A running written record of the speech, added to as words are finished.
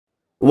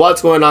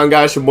What's going on,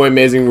 guys? Your boy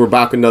Amazing. We're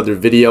back with another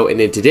video,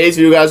 and in today's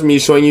video, guys, I'm gonna be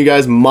showing you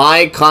guys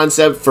my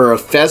concept for a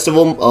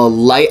festival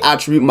light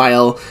attribute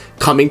Mael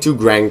coming to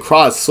Grand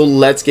Cross. So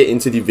let's get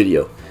into the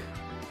video.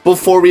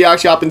 Before we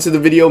actually hop into the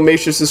video, make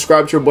sure to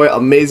subscribe to your boy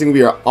Amazing.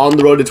 We are on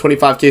the road to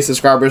 25k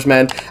subscribers,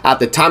 man. At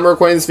the time of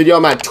recording this video,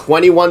 I'm at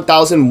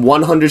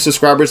 21,100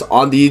 subscribers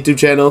on the YouTube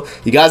channel.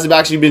 You guys have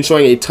actually been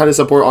showing a ton of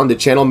support on the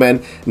channel,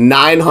 man.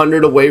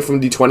 900 away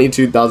from the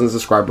 22,000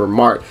 subscriber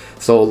mark.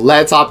 So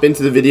let's hop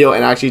into the video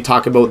and actually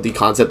talk about the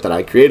concept that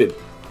I created.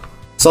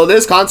 So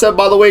this concept,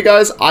 by the way,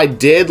 guys, I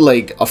did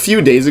like a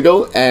few days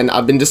ago, and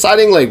I've been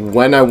deciding like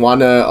when I want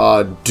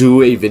to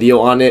do a video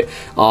on it,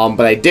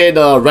 but I did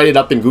write it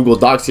up in Google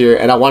Docs here,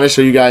 and I want to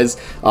show you guys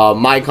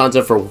my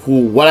concept for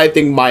what I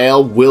think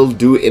Mael will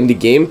do in the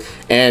game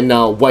and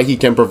what he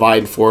can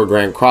provide for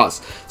Grand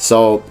Cross.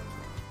 So,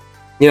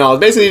 you know,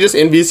 basically just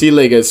in VC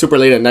like super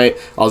late at night.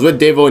 I was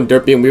with Davo and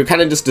Derpy, and we were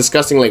kind of just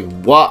discussing like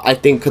what I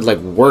think could like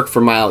work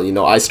for Mael. You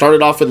know, I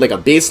started off with like a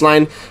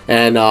baseline,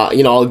 and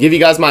you know, I'll give you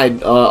guys my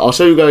I'll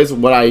show you guys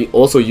what I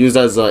also used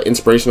as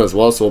inspiration as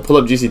well. So we'll pull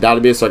up GC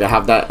database so I can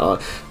have that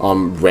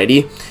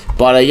ready.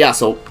 But yeah,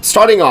 so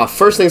starting off,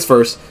 first things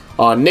first.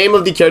 Name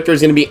of the character is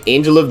going to be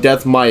Angel of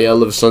Death,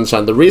 Mael of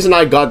Sunshine. The reason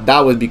I got that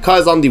was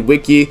because on the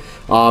wiki,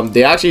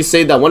 they actually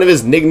say that one of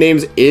his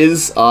nicknames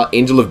is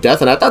Angel of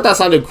Death, and I thought that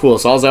sounded cool.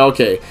 So I was like,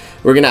 okay,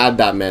 we're going to add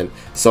that, man.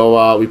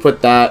 So we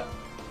put that,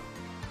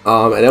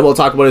 and then we'll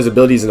talk about his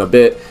abilities in a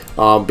bit.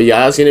 But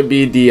yeah, that's going to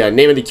be the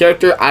name of the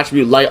character.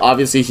 Attribute light,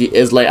 obviously he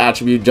is light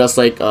attribute, just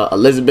like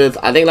Elizabeth.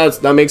 I think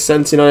that makes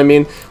sense, you know what I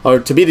mean? Or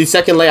to be the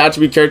second light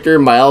attribute character,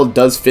 Mael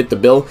does fit the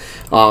bill.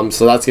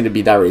 So that's going to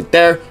be that right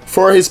there.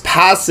 For his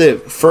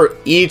passive, for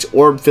each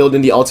orb filled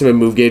in the ultimate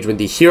move gauge, when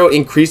the hero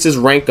increases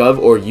rank of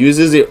or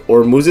uses it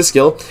or moves a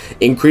skill,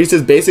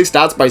 increases basic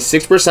stats by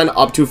 6%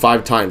 up to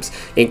 5 times.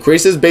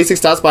 Increases basic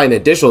stats by an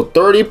additional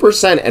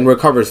 30% and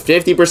recovers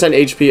 50%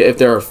 HP if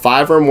there are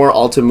 5 or more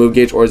ultimate move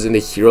gauge orbs in the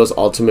hero's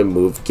ultimate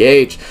move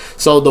gauge.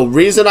 So the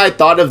reason I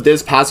thought of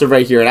this passive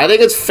right here, and I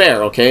think it's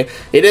fair, okay?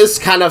 It is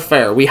kind of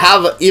fair. We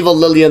have Evil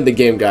Lily in the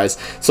game, guys.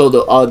 So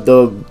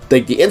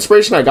the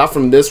inspiration I got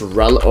from this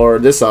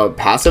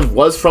passive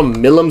was from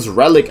Milim's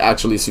Relic,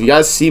 actually. So you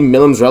guys see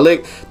Milim's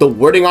Relic, the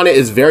wording on it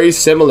is very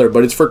similar,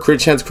 but it's for crit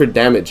chance, crit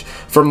damage.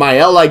 For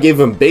Mael, I gave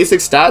him basic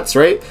stats,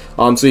 right?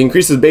 So he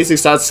increases basic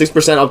stats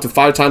 6% up to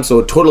 5 times, so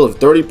a total of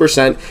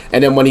 30%.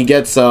 And then when he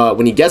gets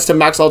to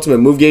max ultimate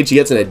move gauge, he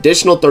gets an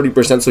additional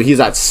 30%, so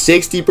he's at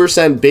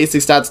 60%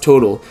 basic stats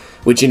total,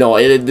 which, you know,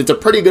 it's a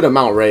pretty good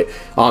amount, right?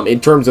 In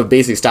terms of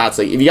basic stats.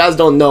 Like, if you guys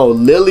don't know,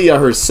 Lilia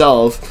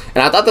herself,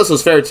 and I thought this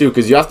was fair too,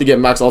 because you have to get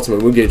max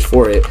ultimate move gauge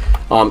for it.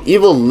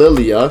 Evil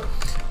Lilia,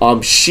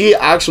 she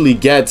actually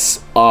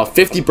gets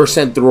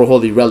 50% through her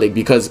Holy Relic,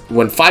 because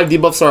when 5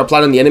 debuffs are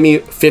applied on the enemy,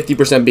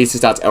 50%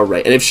 basic stats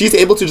outright. And if she's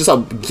able to just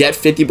get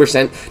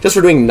 50% just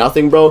for doing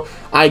nothing, bro,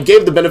 I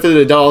gave the benefit of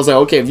the doubt. I was like,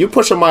 okay, if you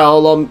push on my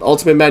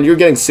ultimate, man, you're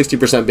getting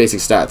 60% basic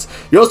stats.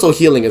 You're also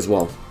healing as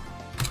well.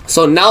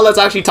 So now let's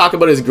actually talk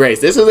about his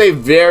grace. This is a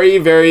very,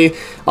 very,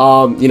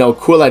 you know,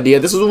 cool idea.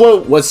 This is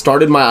what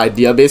started my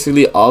idea,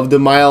 basically, of the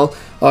Mael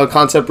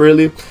concept,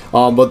 really.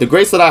 But the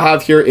grace that I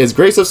have here is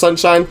Grace of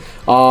Sunshine.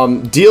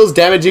 Deals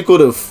damage equal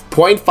to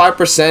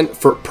 0.5%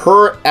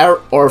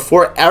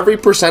 for every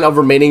percent of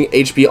remaining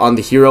HP on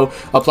the hero.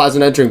 Applies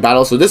when entering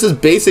battle. So this is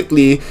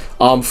basically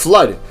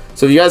Flood.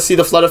 So if you guys see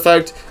the Flood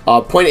effect,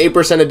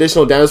 0.8%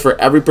 additional damage for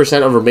every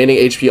percent of remaining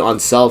HP on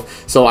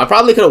self. So I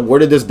probably could have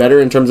worded this better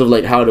in terms of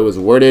like how it was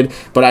worded,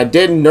 but I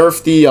did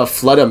nerf the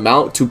Flood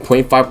amount to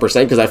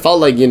 0.5% because I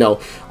felt like, you know,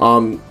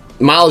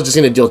 Mael is just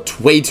going to deal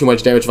way too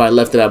much damage if I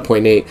left it at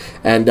 0.8.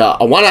 And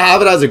I want to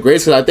have it as a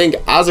grace because I think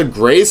as a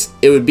grace,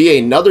 it would be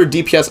another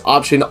DPS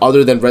option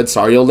other than Red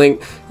Sario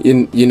Link.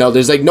 You know,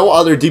 there's like no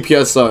other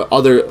DPS,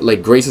 other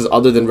like graces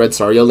other than Red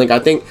Sario Link. I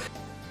think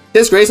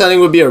this grace, I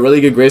think, would be a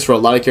really good grace for a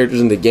lot of characters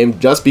in the game,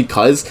 just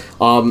because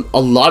a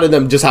lot of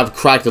them just have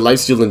cracked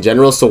lifesteal in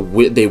general, so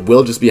they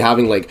will just be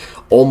having like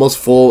almost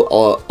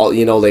full,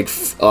 you know, like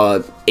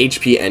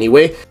HP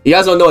anyway. You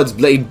guys don't know, it's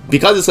like,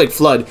 because it's like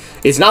Flood,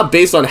 it's not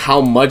based on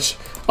how much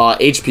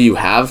HP you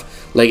have.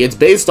 Like, it's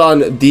based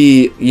on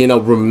the, you know,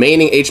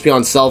 remaining HP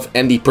on self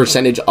and the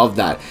percentage of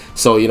that.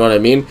 So, you know what I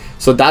mean?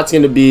 So that's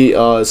going to be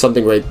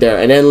something right there.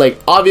 And then, like,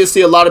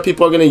 obviously a lot of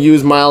people are going to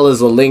use Mael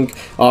as a link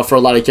for a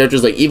lot of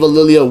characters. Like, Evil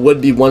Lilia would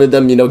be one of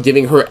them, you know,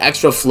 giving her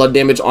extra Flood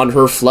damage on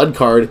her Flood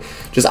card.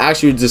 Just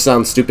actually just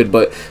sounds stupid,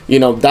 but, you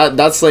know,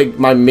 that's like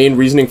my main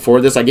reasoning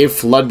for this. I gave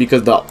Flood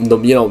because the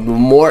you know, the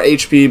more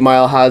HP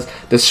Mael has,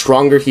 the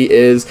stronger he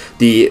is.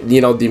 The,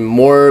 you know, the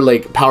more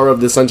like power of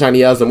the Sunshine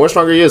he has, the more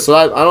stronger he actually is. So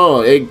I don't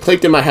know, it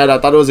clicked in my head. I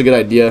thought it was a good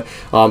idea.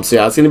 So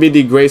yeah, it's gonna be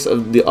the Grace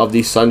of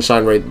the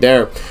Sunshine right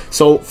there.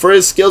 So for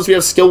his skills, we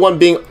have skill 1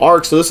 being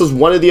Arc. So this is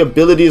one of the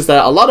abilities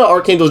that a lot of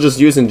Archangels just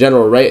use in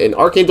general, right? An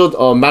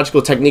Archangel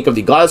magical technique of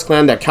the Goddess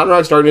Clan that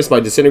counteracts darkness by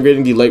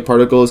disintegrating the light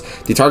particles.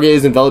 The target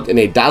is enveloped in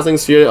a dazzling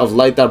sphere of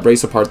light that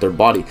breaks apart their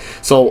body.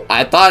 So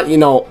I thought, you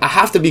know, I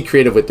have to be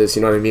creative with this,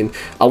 you know what I mean?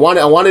 I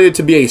wanted it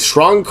to be a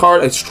strong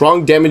card, a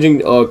strong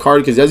damaging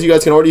card, because as you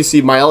guys can already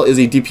see, Mael is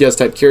a DPS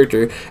type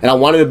character, and I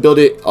wanted to build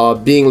it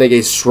being like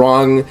a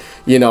strong,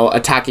 you know,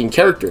 attacking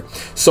character.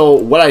 So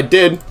what I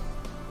did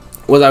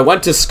was I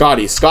went to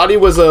Scotty. Scotty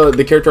was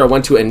the character I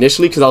went to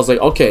initially, because I was like,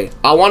 okay,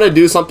 I want to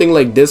do something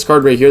like this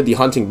card right here, the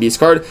Hunting Beast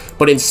card,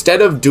 but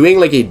instead of doing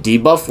like a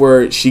debuff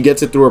where she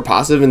gets it through her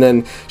passive and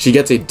then she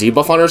gets a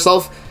debuff on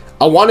herself,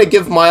 I want to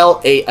give Mael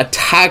a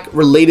attack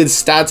related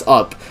stats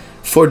up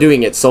for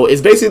doing it. So it's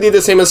basically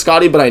the same as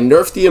Scotty, but I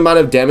nerfed the amount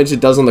of damage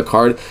it does on the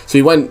card.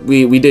 So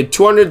we did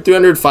 200,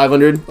 300,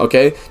 500,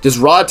 okay? Just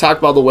raw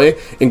attack, by the way.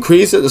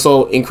 Increases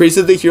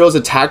the hero's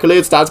attack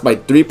related stats by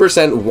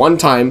 3% one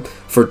time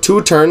for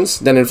 2 turns,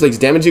 then inflicts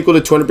damage equal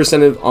to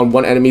 200% on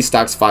one enemy,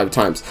 stacks 5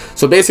 times.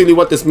 So basically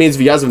what this means,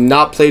 if you guys have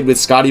not played with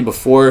Scotty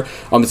before,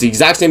 it's the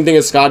exact same thing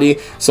as Scotty.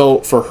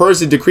 So for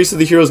hers, it decreases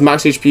the hero's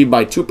max HP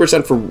by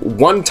 2% for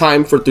 1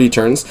 time for 3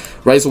 turns,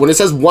 right? So when it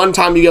says 1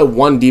 time, you get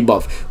 1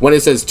 debuff. When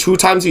it says 2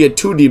 times, you get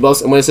 2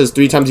 debuffs, and when it says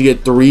 3 times, you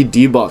get 3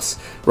 debuffs,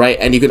 right?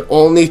 And you can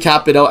only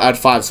cap it out at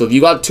 5. So if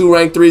you got 2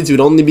 rank 3s, you'd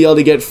only be able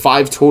to get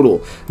 5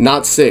 total,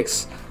 not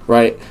 6,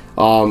 right?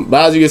 But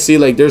as you can see,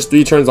 like, there's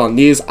 3 turns on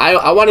these.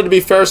 I wanted to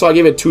be fair, so I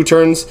gave it 2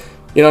 turns.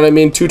 You know what I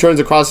mean? 2 turns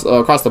across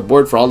the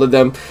board for all of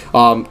them,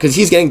 because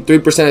he's getting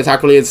 3%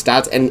 attack related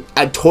stats and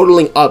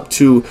totaling up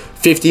to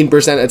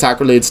 15% attack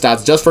related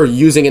stats just for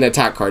using an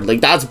attack card. Like,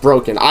 that's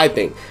broken. I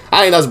think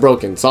that's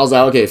broken. So I was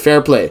like, okay,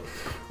 fair play,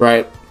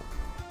 right?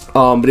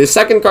 But his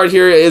second card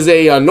here is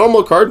a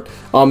normal card.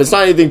 It's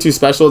not anything too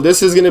special.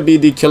 This is going to be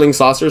the Killing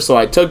Saucer. So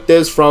I took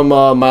this from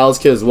Mael's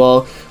kit as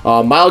well.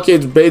 Mael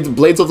kit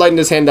blades of light in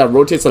his hand that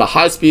rotates at a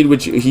high speed,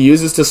 which he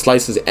uses to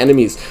slice his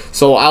enemies.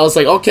 So I was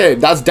like, okay,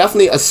 that's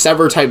definitely a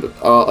sever type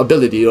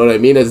ability. You know what I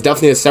mean? It's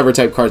definitely a sever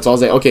type card. So I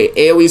was like, okay,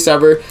 AoE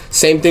sever,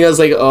 same thing as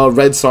like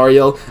Red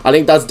Sariel. I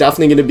think that's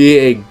definitely going to be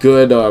a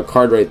good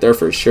card right there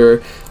for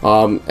sure.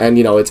 And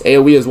you know, it's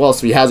AoE as well.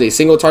 So he has a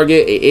single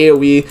target, a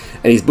AoE,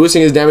 and he's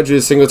boosting his damage with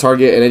a single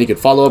target, and then he could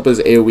follow up his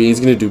AoE. He's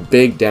going to do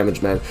big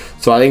damage, man.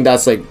 So I think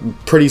that's like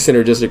pretty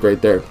synergistic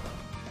right there.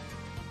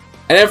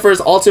 And then for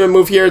his ultimate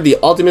move here, the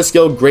ultimate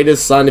skill,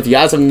 Greatest Sun. If you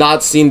guys have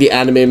not seen the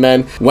anime,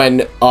 man,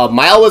 when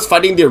Mael was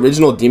fighting the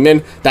original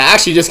demon, that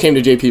actually just came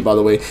to JP, by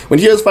the way. When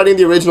he was fighting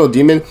the original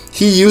demon,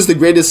 he used the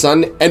Greatest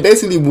Sun and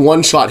basically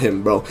one-shot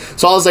him, bro.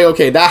 So I was like,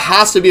 okay, that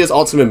has to be his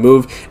ultimate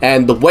move.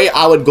 And the way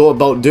I would go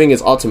about doing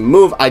his ultimate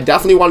move, I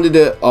definitely wanted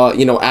to,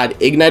 you know, add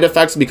ignite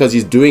effects, because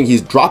he's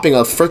dropping a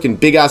freaking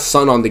big-ass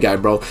sun on the guy,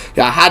 bro.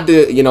 Yeah, I had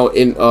to, you know,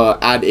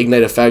 add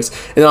ignite effects.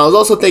 And I was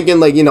also thinking,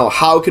 like, you know,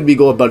 how could we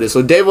go about it?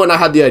 So Davo and I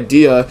had the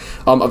idea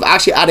of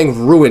actually adding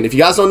Ruin. If you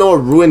guys don't know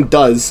what Ruin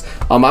does,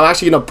 I'm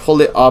actually gonna pull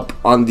it up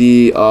on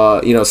the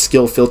you know,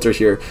 skill filter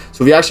here.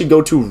 So if you actually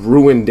go to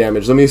Ruin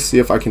damage, let me see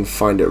if I can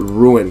find it.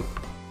 Ruin.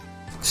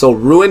 So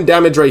Ruin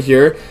damage right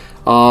here.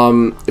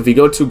 If you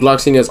go to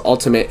Gloxinia's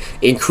ultimate,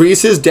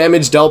 increases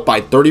damage dealt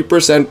by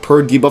 30%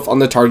 per debuff on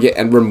the target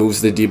and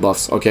removes the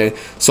debuffs. Okay,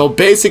 so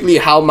basically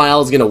how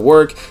Mael is gonna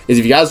work is,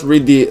 if you guys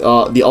read the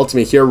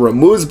ultimate here,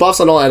 removes buffs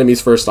on all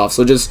enemies first off.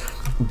 So just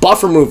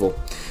buff removal.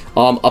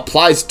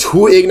 Applies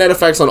 2 ignite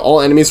effects on all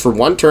enemies for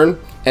 1 turn,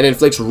 and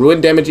inflicts ruin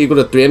damage equal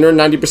to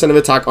 390% of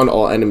attack on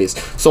all enemies.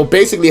 So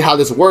basically how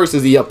this works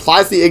is he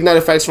applies the ignite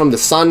effects from the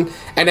sun,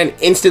 and then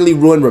instantly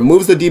Ruin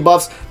removes the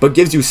debuffs, but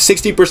gives you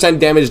 60%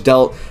 damage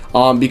dealt,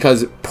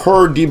 because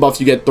per debuff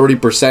you get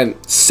 30%,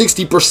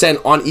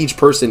 60% on each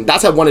person.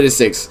 That's at 1 to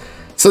 6.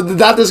 So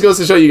that just goes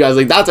to show you guys,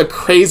 like, that's a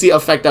crazy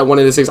effect at 1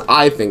 to 6,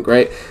 I think,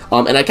 right?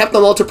 And I kept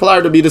the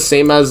multiplier to be the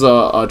same as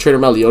Trader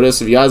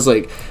Meliodas. If you guys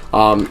like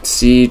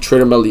see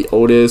Trader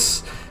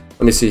Meliodas,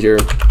 let me see here.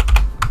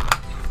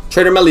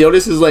 Trader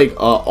Meliodas is like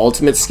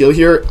ultimate skill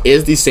here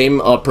is the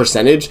same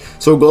percentage,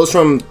 so it goes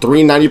from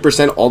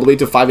 390% all the way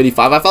to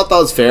 585. I felt that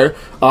was fair,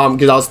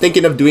 because I was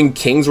thinking of doing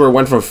kings where it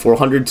went from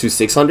 400 to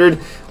 600,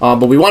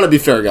 but we want to be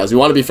fair, guys. We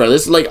want to be fair.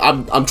 This is like,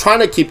 I'm trying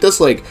to keep this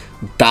like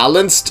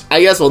balanced, I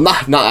guess. Well,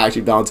 not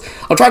actually balanced.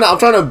 I'm trying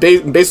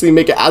to basically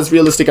make it as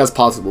realistic as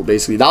possible.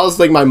 Basically, that was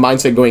like my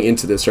mindset going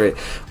into this, right?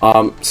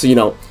 So you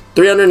know,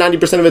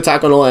 390% of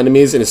attack on all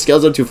enemies, and it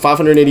scales up to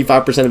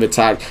 585% of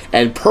attack.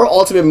 And per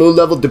ultimate move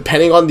level,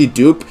 depending on the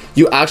dupe,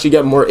 you actually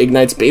get more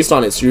ignites based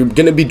on it. So you're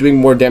gonna be doing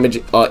more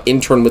damage in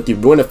turn with the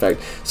ruin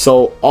effect.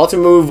 So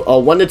ultimate move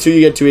 1 to 2,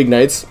 you get 2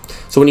 ignites.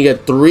 So when you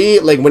get 3,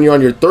 like when you're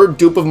on your 3rd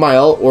dupe of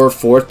Mael or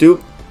 4th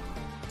dupe,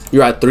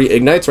 you're at 3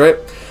 ignites, right?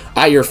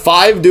 At your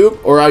 5th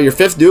dupe or at your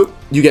 5th dupe,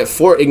 you get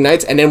 4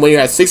 ignites, and then when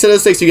you're at 6 out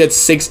of 6, you get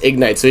 6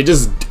 ignites. So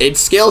it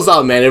scales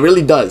out, man. It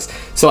really does.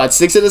 So at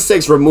 6 out of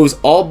 6, removes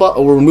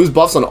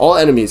buffs on all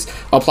enemies,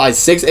 applies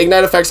 6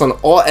 ignite effects on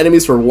all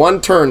enemies for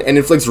 1 turn, and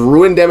inflicts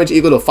ruin damage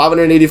equal to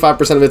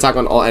 585% of attack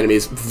on all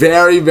enemies.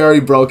 Very,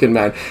 very broken,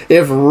 man.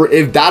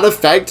 If that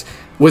effect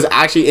was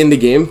actually in the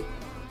game,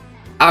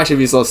 actually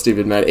be so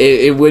stupid, man.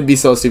 It would be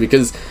so stupid,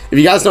 because if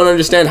you guys don't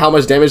understand how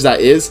much damage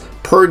that is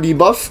per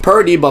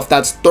debuff,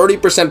 that's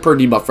 30% per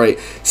debuff, right?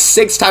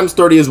 6 times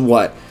 30 is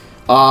what?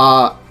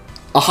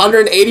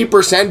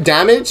 180%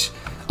 damage.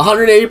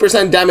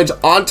 180% damage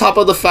on top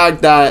of the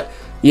fact that,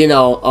 you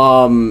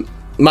know,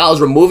 Mael's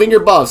removing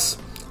your buffs.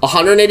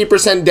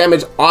 180%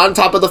 damage on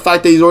top of the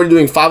fact that he's already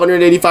doing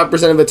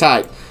 585% of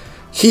attack.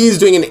 He's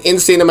doing an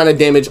insane amount of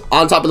damage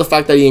on top of the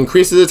fact that he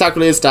increases attack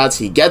related stats.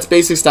 He gets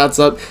basic stats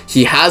up.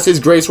 He has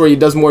his grace where he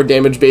does more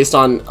damage based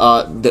on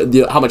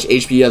how much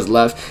HP he has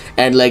left,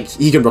 and like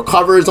he can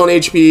recover his own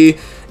HP.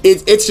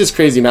 It's just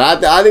crazy,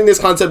 man. I think this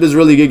concept is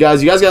really good,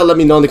 guys. You guys gotta let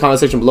me know in the comment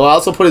section below. I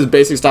also put his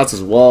basic stats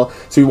as well,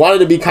 so we wanted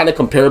to be kind of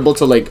comparable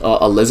to like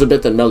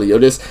Elizabeth and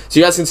Meliodas. So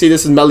you guys can see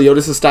this is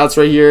Meliodas' stats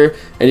right here,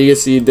 and you can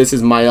see this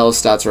is Mael's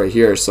stats right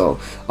here. So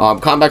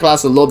combat class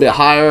is a little bit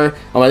higher.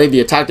 I think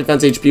the attack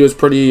defense HP was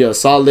pretty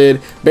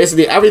solid.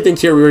 Basically everything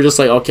here we were just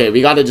like, okay,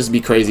 we gotta just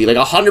be crazy. Like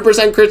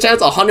 100% crit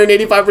chance,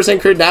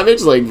 185% crit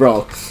damage. Like,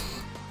 bro,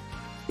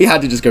 we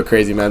had to just go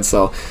crazy, man.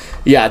 So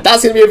yeah,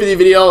 that's gonna be it for the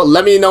video.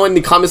 Let me know in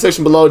the comment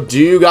section below, do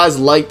you guys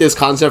like this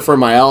concept for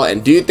Mael,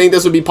 and do you think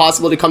this would be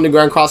possible to come to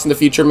Grand Cross in the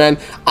future, man?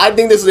 I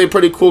think this is a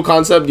pretty cool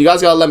concept. You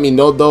guys gotta let me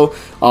know though.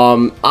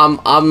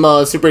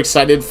 I'm super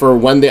excited for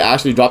when they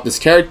actually drop this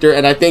character,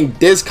 and I think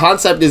this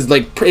concept is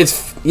like,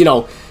 it's, you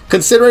know,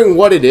 considering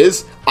what it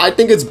is, I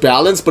think it's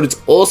balanced, but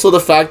it's also the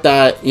fact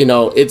that, you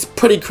know, it's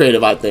pretty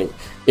creative. I think,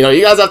 you know,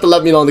 you guys have to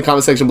let me know in the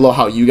comment section below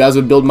how you guys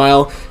would build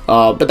Mael,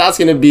 but that's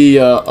going to be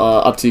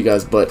up to you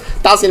guys. But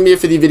that's going to be it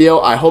for the video.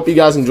 I hope you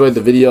guys enjoyed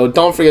the video.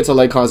 Don't forget to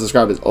like, comment,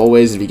 subscribe as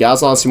always. If you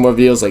guys want to see more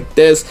videos like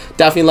this,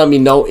 definitely let me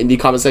know in the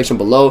comment section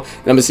below, and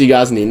I'm going to see you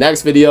guys in the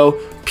next video.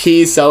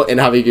 Peace out,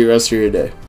 and have a good rest of your day.